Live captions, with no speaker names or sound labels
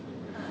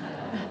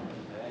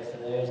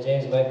there's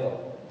James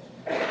Michael.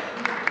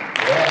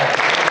 Yeah.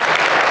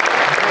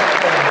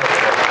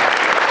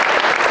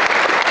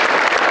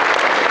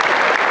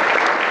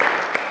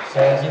 So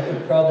as you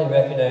can probably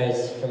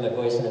recognize from my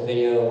voice in the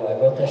video, I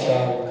wrote this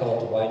song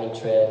called The Winding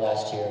Trail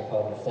last year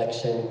upon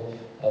reflection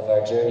of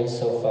our journey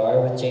so far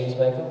with James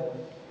Michael.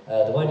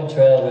 The Winding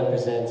Trail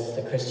represents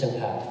the Christian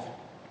path.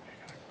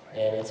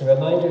 And it's a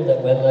reminder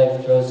that when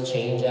life throws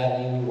change at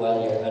you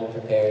while you're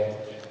unprepared,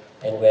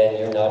 and when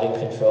you're not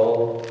in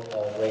control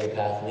of where your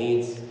path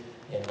leads,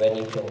 and when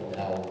you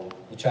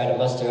try to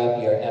muster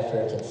up your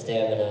effort and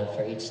stamina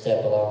for each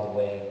step along the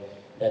way,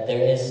 that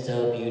there is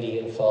still beauty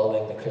in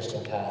following the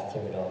Christian path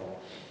through it all.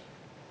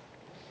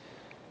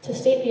 To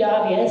state the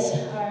obvious,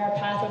 our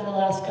path over the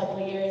last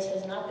couple of years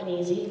has not been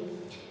easy.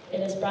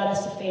 It has brought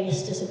us to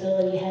face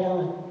disability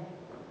head-on.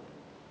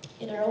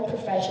 In our own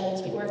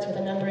professions, we worked with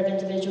a number of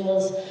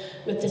individuals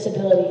with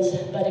disabilities,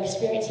 but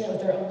experiencing it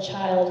with our own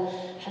child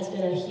has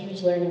been a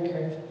huge learning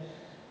curve.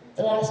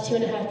 The last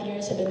 2.5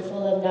 years have been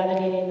full of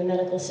navigating the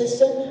medical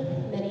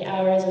system, many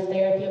hours of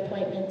therapy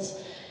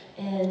appointments,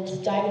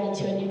 and diving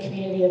into a new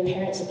community of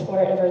parent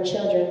support of our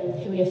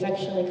children, who we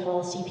affectionately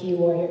call CP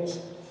Warriors.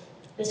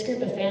 This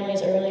group of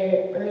families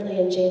early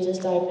in James's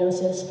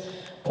diagnosis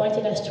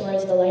pointed us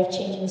towards the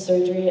life-changing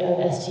surgery of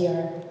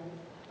SDR,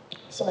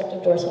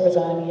 selective dorsal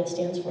rhizotomy it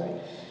stands for.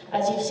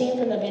 As you've seen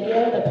from the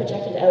video, the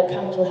projected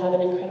outcomes will have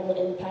an incredible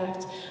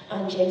impact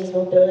on James's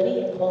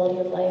mobility and quality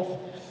of life.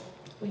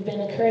 We've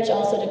been encouraged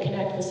also to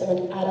connect with some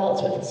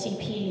adults with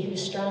CP who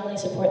strongly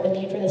support the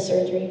need for this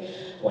surgery,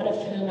 one of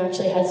whom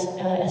actually has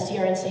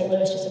SDR in St.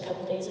 Louis just a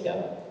couple days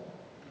ago.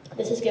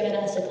 This has given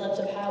us a glimpse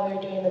of how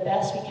we're doing the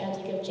best we can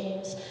to give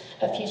James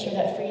a future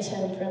that frees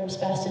him from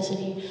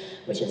spasticity,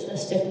 which is the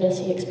stiffness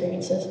he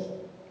experiences.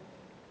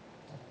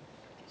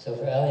 So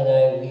for Ali and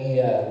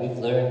I, we've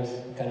learned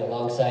kind of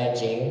alongside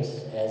James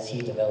as he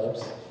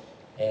develops,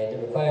 and it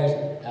requires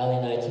Ali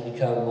and I to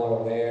become more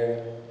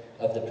aware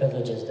of the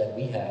privileges that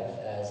we have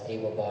as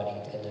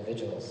able-bodied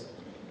individuals.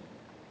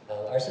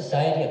 Our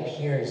society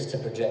appears to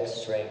project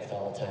strength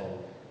all the time,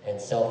 and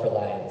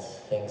self-reliance,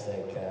 things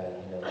like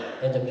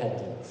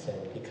independence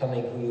and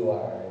becoming who you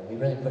are, and we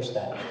really push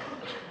that.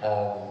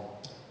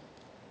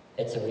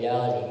 It's a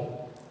reality,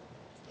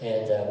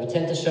 and we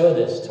tend to show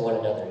this to one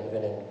another,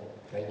 even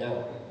right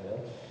now.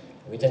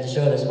 We tend to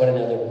show this one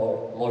another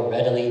more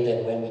readily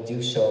than when we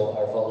do show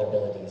our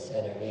vulnerabilities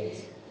and our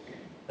needs.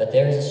 But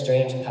there is a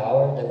strange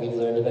power that we've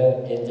learned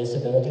about in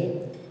disability,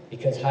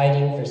 because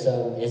hiding for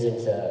some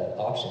isn't an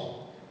option.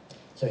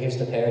 So here's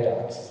the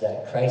paradox, is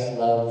that Christ's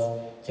love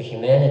to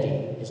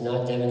humanity is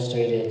not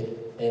demonstrated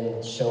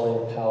in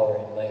showing power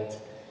and might,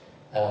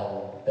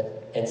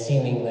 and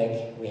seeming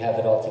like we have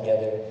it all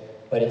together,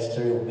 but it's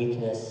through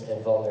weakness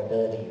and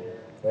vulnerability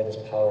where this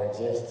power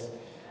exists.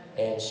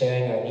 And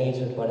sharing our needs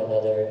with one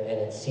another, and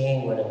in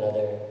seeing one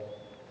another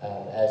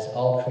as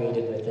all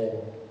created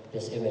within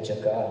this image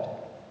of God.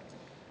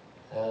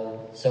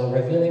 So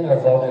revealing our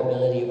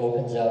vulnerability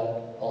opens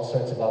up all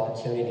sorts of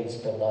opportunities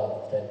for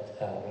love that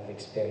we've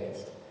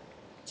experienced.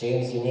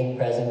 James' unique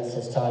presence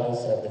has taught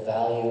us of the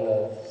value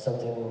of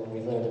something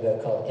we've learned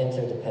about called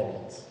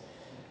interdependence,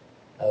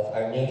 of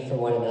our need for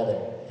one another,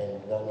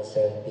 and not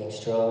necessarily being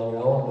strong on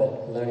your own,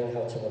 but learning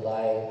how to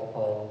rely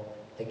upon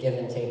the give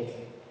and take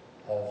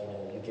of,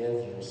 you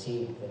give, you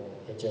receive,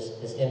 and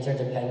this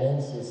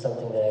interdependence is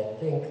something that I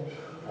think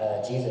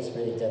Jesus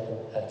really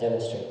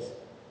demonstrates.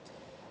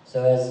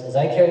 So as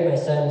I carry my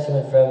son to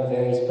and from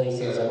various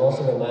places, I'm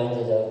also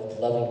reminded of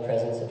the loving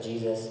presence of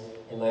Jesus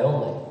in my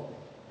own life,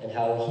 and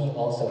how he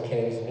also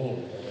carries me,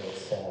 whether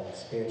it's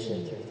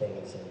spiritually through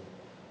things. And,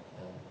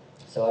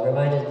 so I'm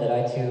reminded that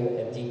I too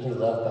am deeply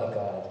loved by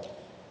God,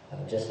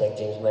 just like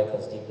James Michael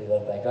is deeply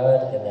loved by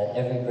God, and that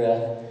every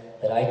breath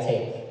that I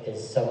take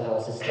is somehow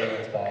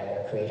sustained by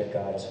our Creator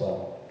God as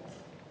well.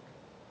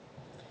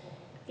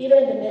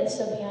 Even in the midst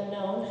of the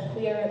unknown,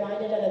 we are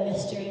reminded of the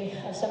mystery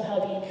of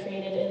somehow being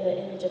created in the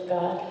image of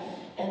God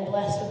and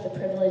blessed with the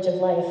privilege of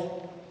life,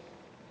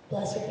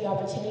 blessed with the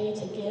opportunity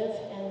to give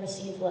and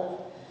receive love.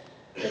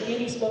 The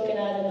beauty spoken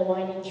of in The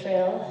Winding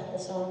Trail, the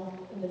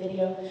song in the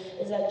video,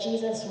 is that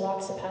Jesus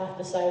walks the path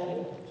beside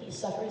you. He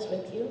suffers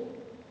with you.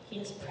 He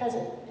is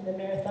present in the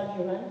marathon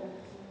you run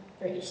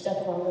for each step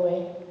along the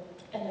way.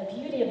 And the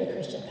beauty of the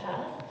Christian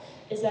path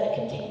is that it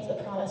contains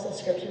the promise of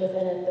Scripture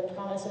within it, the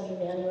promise of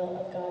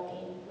Emmanuel, of God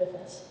being with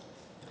us.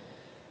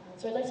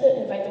 So I'd like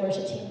to invite the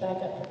worship team back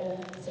up. We're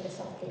going to sing a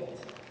song for you guys.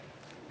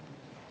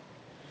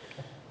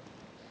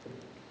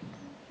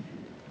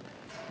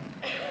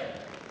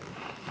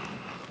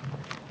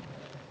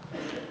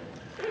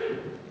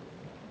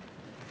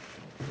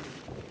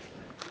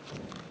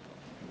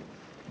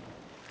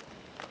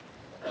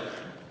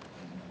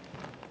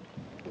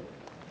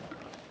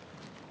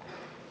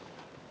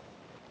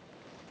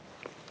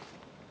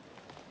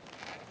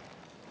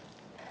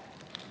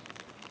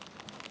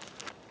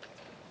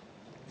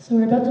 So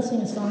we're about to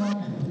sing a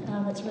song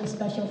that's really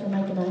special for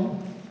Mike and I.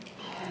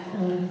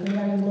 Great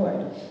Are You,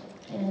 Lord.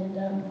 And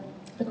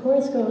the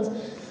chorus goes,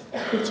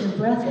 It's your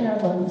breath in our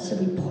lungs, so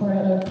we pour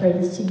out our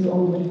praise to you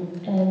only.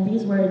 And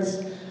these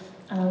words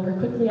were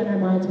quickly on our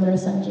minds when our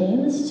son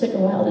James took a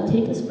while to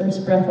take his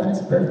first breath on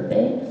his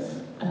birthday,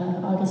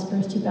 August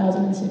 1st,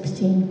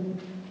 2016.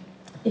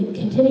 It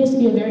continues to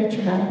be a very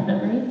traumatic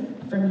memory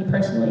for me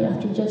personally,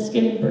 after just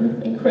giving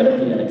birth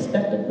incredibly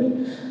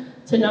unexpectedly,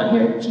 to not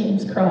hear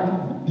James cry.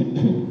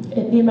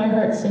 It made my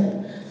heart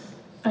sink.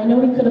 I know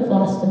we could have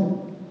lost him.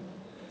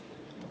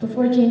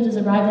 Before James's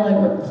arrival, I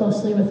worked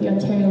closely with the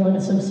Ontario Lung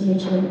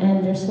Association,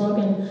 and their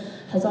slogan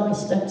has always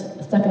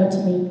stuck out to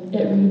me.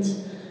 It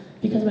reads,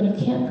 "Because when you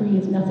can't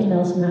breathe, nothing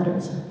else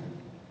matters."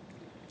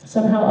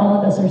 Somehow all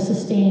of us are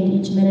sustained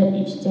each minute,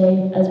 each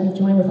day, as we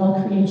join with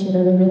all creation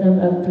in the rhythm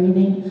of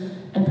breathing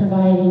and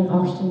providing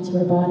oxygen to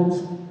our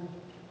bodies.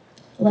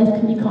 Life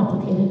can be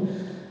complicated.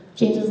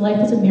 James's life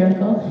is a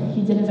miracle.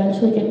 He did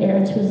eventually get air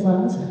into his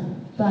lungs,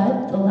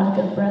 but the lack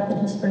of breath in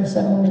his first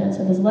several minutes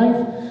of his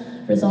life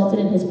resulted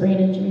in his brain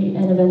injury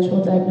and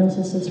eventual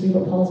diagnosis of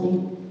cerebral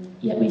palsy.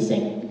 Yet we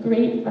sing,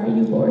 "Great are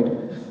you, Lord."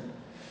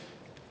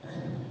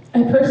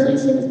 I personally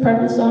sing as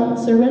part of the song,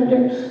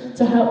 surrender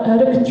to how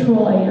out of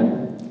control I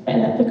am,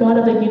 and that the God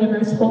of the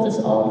universe holds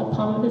us all in the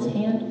palm of his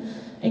hand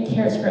and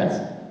cares for us.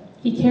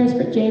 He cares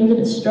for James in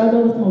his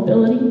struggle with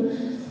mobility,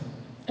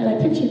 and I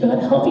picture God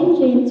helping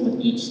James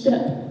with each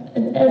step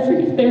and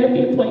every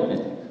therapy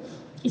appointment.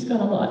 He's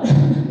got a lot.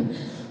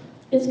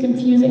 It's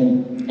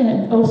confusing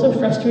and oh so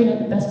frustrating at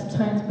the best of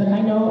times, but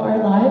I know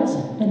our lives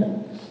and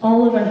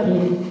all of our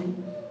being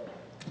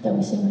that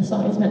we sing this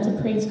song is meant to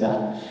praise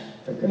God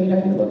for great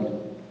are you, Lord.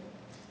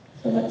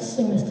 So let's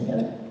sing this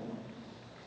together.